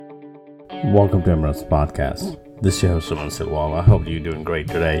Welcome to Emirates Podcast. This is your host, Suman Silwal. I hope you're doing great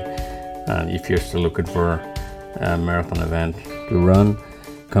today. And if you're still looking for a marathon event to run,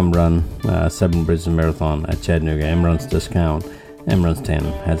 come run Seven Bridges Marathon at Chattanooga. Emirates discount. Emirates 10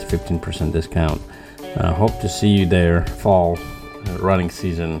 has 15% discount. Hope to see you there. Fall running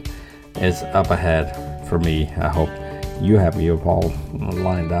season is up ahead for me. I hope you have your fall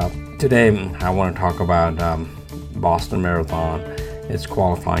lined up. Today, I want to talk about Boston Marathon. It's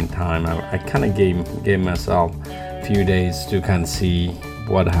qualifying time. I kind of gave myself a few days to kind of see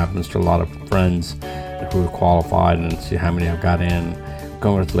what happens to a lot of friends who qualified and see how many have got in.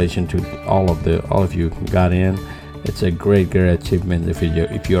 Congratulations to all of you who got in. It's a great achievement.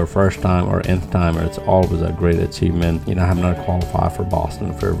 If you're a first time or nth timer, it's always a great achievement. I have not qualified for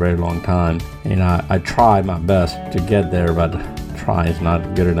Boston for a very long time. I try my best to get there, but try is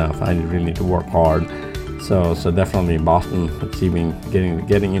not good enough. I really need to work hard. So definitely Boston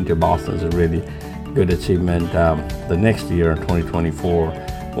getting into Boston is a really good achievement. The next year, 2024,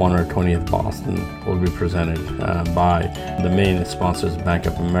 120th Boston will be presented by the main sponsors, Bank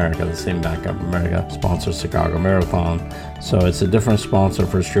of America. The same Bank of America sponsors Chicago Marathon. So it's a different sponsor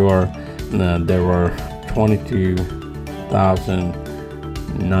for sure. There were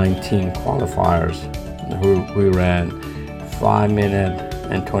 22,019 qualifiers who ran 5 minutes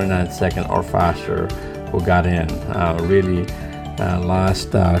and 29 seconds or faster who got in.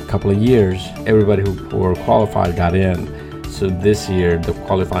 Last couple of years, everybody who were qualified got in. So this year, the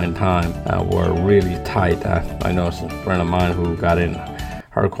qualifying time were really tight. I know a friend of mine who got in,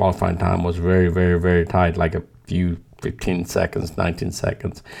 her qualifying time was very, very, very tight, like a few 15 seconds, 19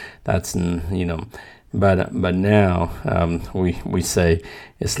 seconds. That's, but now we say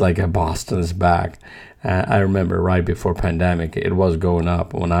it's like a Boston is back. I remember right before pandemic, it was going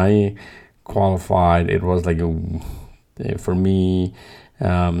up. When I qualified, it was like for me,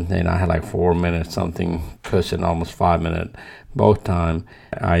 and I had like 4 minutes something cushion, almost 5 minutes both time.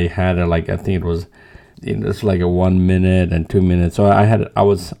 I had I think it's like a 1 minute and 2 minutes. So I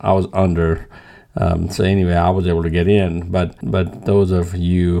was under. So anyway, I was able to get in. But those of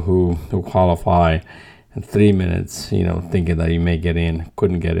you who qualify in 3 minutes, thinking that you may get in,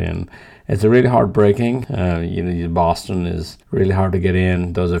 couldn't get in. It's really heartbreaking. Boston is really hard to get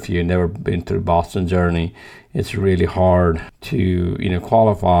in. Those of you who never been through Boston journey, it's really hard to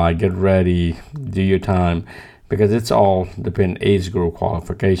qualify, get ready, do your time, because it's all depend age group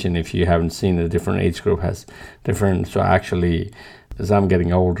qualification. If you haven't seen, the different age group has different. So actually, as I'm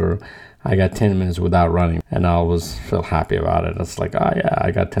getting older, I got 10 minutes without running, and I always feel happy about it. It's like, oh yeah, I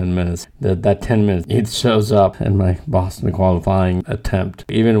got 10 minutes. That 10 minutes, it shows up in my Boston qualifying attempt.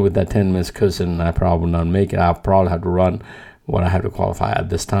 Even with that 10 minutes cushion, I probably will not make it. I'll probably have to run what I have to qualify at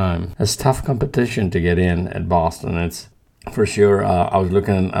this time. It's tough competition to get in at Boston. It's for sure. I'm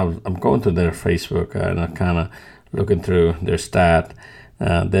going through their Facebook and I'm kind of looking through their stat.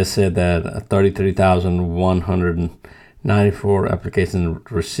 They said that 33,194 applications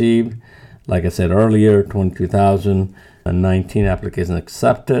received. Like I said earlier, 22,019 applications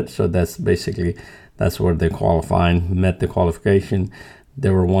accepted. So that's where they qualified, met the qualification.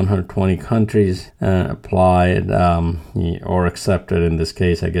 There were 120 countries applied or accepted in this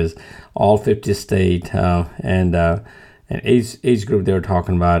case. I guess all 50 states and age group they were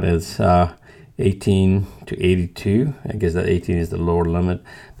talking about is 18 to 82. I guess that 18 is the lower limit,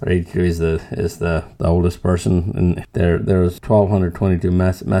 but 82 is the oldest person. And there was 1,222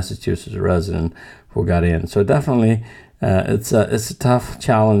 Massachusetts resident who got in. So definitely, it's a tough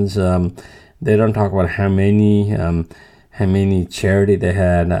challenge. They don't talk about how many charity they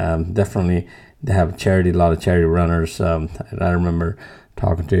had. Definitely, they have a lot of charity runners. And I remember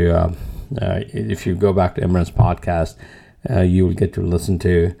talking to if you go back to Emirates Podcast, you will get to listen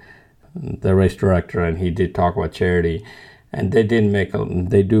to the race director, and he did talk about charity, and they do make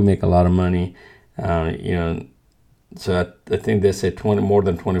a lot of money. So I think they said more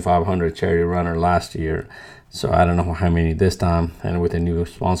than 2,500 charity runner last year. So I don't know how many this time, and with a new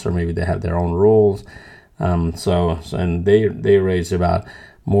sponsor, maybe they have their own rules. And they raised about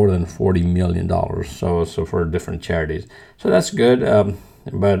more than $40 million. So for different charities. So that's good.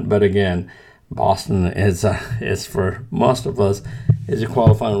 But again, Boston is for most of us is a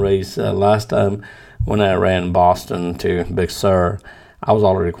qualifying race. Last time when I ran Boston to Big Sur, I was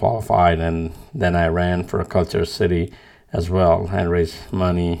already qualified, and then I ran for a Culture City as well and raised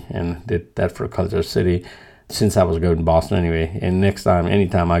money and did that for Culture City since I was going to Boston anyway. And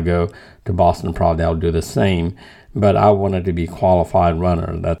anytime I go to Boston, probably I'll do the same. But I wanted to be qualified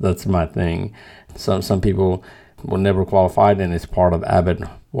runner. That's my thing. Some people will never qualify, and it's part of Abbott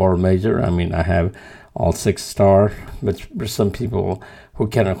World Major. I mean, I have all 6 star, but for some people who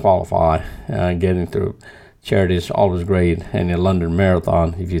cannot qualify. Getting through charity is always great. And in London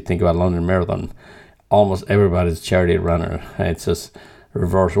Marathon, if you think about London Marathon, almost everybody's a charity runner. It's just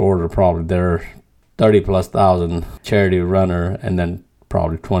reverse order probably. There are 30 plus thousand charity runner and then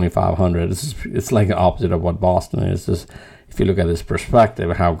probably 2,500. It's like the opposite of what Boston is. Just if you look at this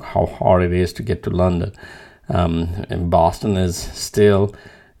perspective, how hard it is to get to London. And Boston is still,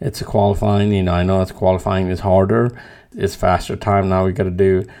 it's a qualifying, I know it's qualifying is harder. It's faster time now we got to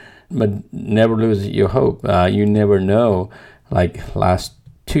do, but never lose your hope. You never know, like last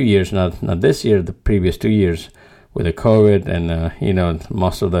 2 years, not this year, the previous 2 years with the COVID and,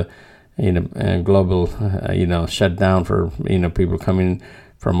 most of the, global, shut down for, people coming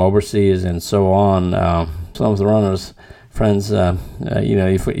from overseas and so on. Some of the runners, friends,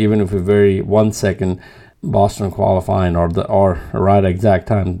 even if we vary 1 second, Boston qualifying or right exact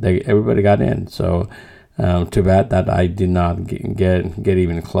time, everybody got in. So too bad that I did not get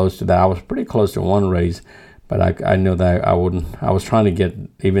even close to that. I was pretty close to one race, but I know that I wouldn't. I was trying to get,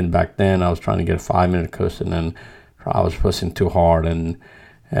 even back then, I was trying to get a 5-minute cushion, and I was pushing too hard, and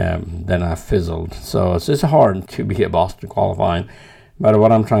then I fizzled. So it's just hard to be a Boston qualifying. But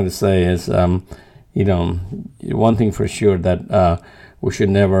what I'm trying to say is, one thing for sure, that we should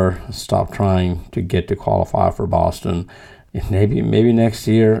never stop trying to get to qualify for Boston. Maybe next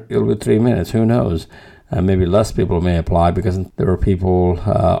year it'll be 3 minutes. Who knows? Maybe less people may apply because there are people,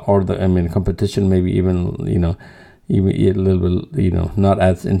 competition maybe even a little bit, not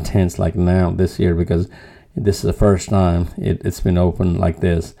as intense like now this year, because this is the first time it's been open like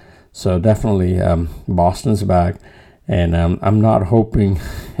this. So definitely Boston's back, and I'm not hoping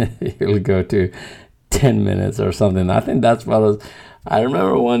it'll go to 10 minutes or something. I think that's what I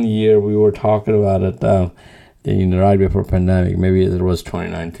remember one year we were talking about it, right before pandemic. Maybe it was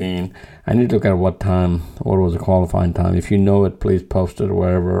 2019. I need to look at what was the qualifying time. If you know it, please post it or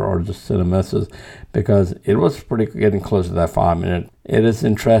wherever, or just send a message, because it was getting close to that 5 minute. It is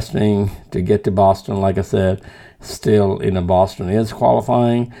interesting to get to Boston. Like I said, still Boston is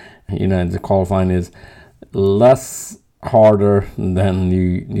qualifying. The qualifying is less harder than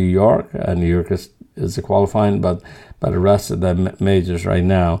New York. New York is the qualifying, but the rest of the majors right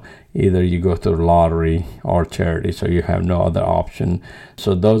now, either you go through lottery or charity, so you have no other option.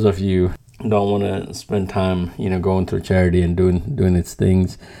 So those of you don't want to spend time, going through charity and doing its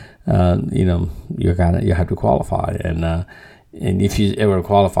things, you have to qualify. And if you ever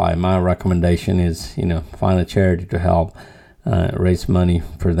qualify, my recommendation is, find a charity to help raise money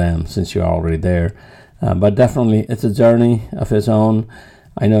for them, since you're already there. But definitely, it's a journey of its own.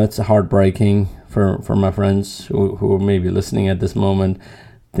 I know it's heartbreaking for my friends who are maybe listening at this moment,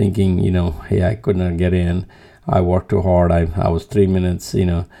 thinking, hey, I could not get in. I worked too hard. I was 3 minutes,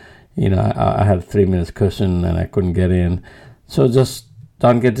 I had a 3 minutes cushion and I couldn't get in. So just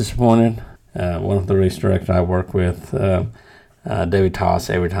don't get disappointed. One of the race directors I work with, David Toss,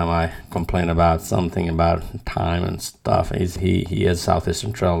 every time I complain about something about time and stuff, he has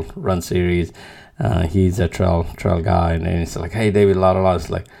Southeastern Trail Run Series. He's a trail guy, and he's like, hey, David, It's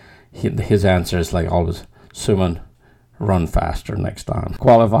like, his answer is like always, Suman, run faster next time.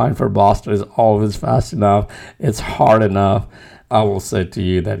 Qualifying for Boston is always fast enough. It's hard enough. I will say to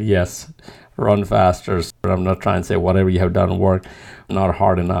you that yes, run faster. But I'm not trying to say whatever you have done work, not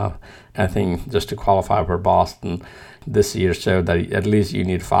hard enough. I think just to qualify for Boston this year showed that at least you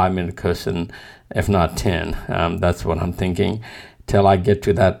need 5 minute cushion, if not 10. That's what I'm thinking. Till I get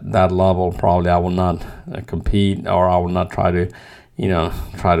to that level, probably I will not compete, or I will not try to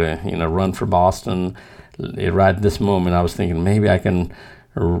run for Boston. Right this moment, I was thinking maybe I can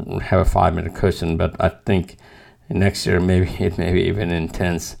have a 5 minute cushion, but I think next year maybe it may be even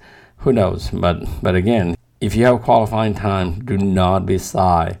intense. Who knows? But again, if you have qualifying time, do not be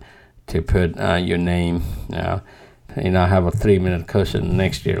shy to put your name. I have a 3 minute cushion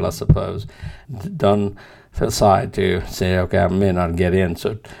next year, let's suppose. Don't feel shy to say, okay, I may not get in.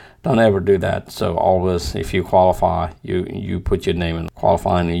 So don't ever do that. So always, if you qualify, you put your name in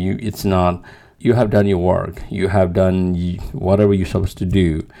qualifying. You have done your work. You have done whatever you're supposed to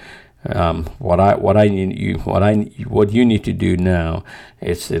do. What you need to do now,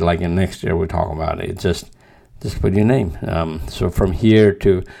 it's like in next year we're talking about it. Just put your name. So from here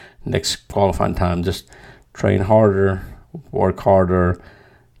to next qualifying time, just train harder, work harder,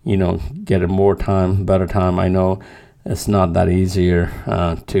 get a more time, better time. I know it's not that easier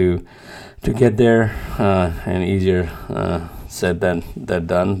to get there, and easier said than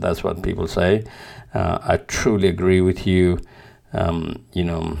done. That's what people say. I truly agree with you.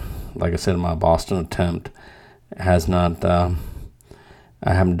 Like I said, my Boston attempt has not. I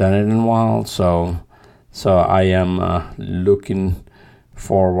haven't done it in a while, so I am looking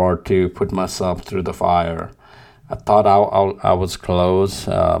forward to put myself through the fire. I thought I was close,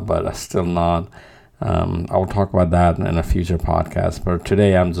 but I still not. I will talk about that in a future podcast. But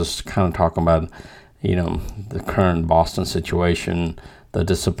today I'm just kind of talking about, the current Boston situation, the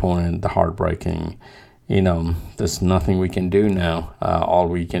disappointing, the heartbreaking. There's nothing we can do now. All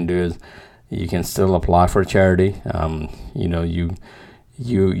we can do is you can still apply for charity.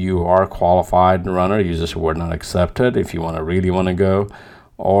 You are a qualified runner. You just were not accepted. If you really want to go,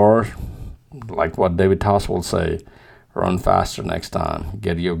 or like what David Toss will say, run faster next time.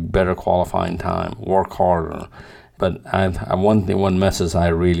 Get you a better qualifying time. Work harder. But one message I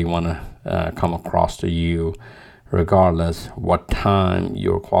really want to come across to you, regardless what time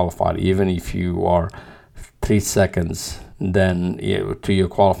you're qualified, even if you are 3 seconds then to your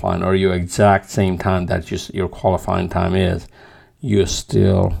qualifying, or your exact same time that your qualifying time is, you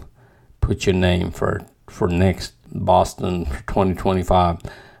still put your name for next Boston for 2025,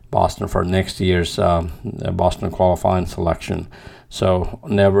 Boston for next year's Boston qualifying selection. So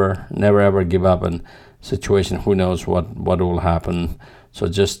never ever give up in situation. Who knows what will happen. So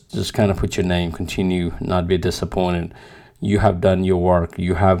just kind of put your name, continue, not be disappointed. You have done your work.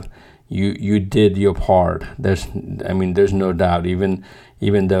 You did your part. There's no doubt. Even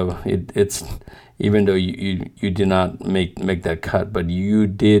though even though you did not make that cut, but you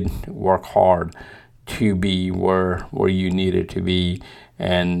did work hard to be where you needed to be,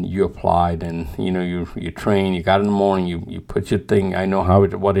 and you applied, and you train. You got in the morning. You put your thing. I know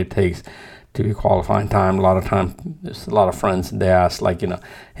what it takes to be qualifying time. A lot of time, there's a lot of friends, they ask,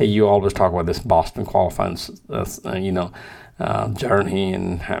 hey, you always talk about this Boston qualifying journey,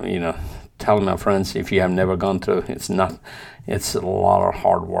 and telling my friends, if you have never gone through, it's a lot of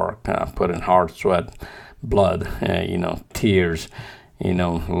hard work, put in hard sweat, blood, tears, a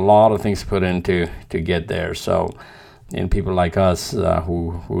lot of things put into to get there. So, and people like us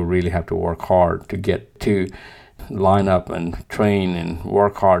who really have to work hard to get to line up and train and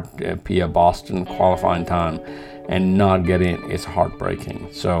work hard to be a Boston qualifying time and not get in, it's heartbreaking.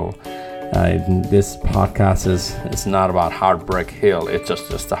 So this podcast is not about Heartbreak Hill, it's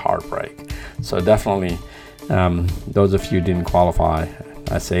just a heartbreak. So definitely, those of you who didn't qualify,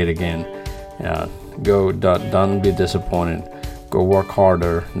 I say it again, don't be disappointed. Go work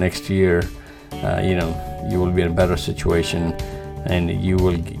harder next year. You will be in a better situation, and you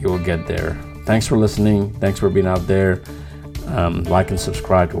will get there. Thanks for listening. Thanks for being out there. Like and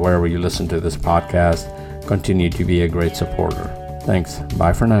subscribe to wherever you listen to this podcast. Continue to be a great supporter. Thanks.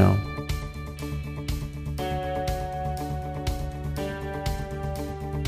 Bye for now.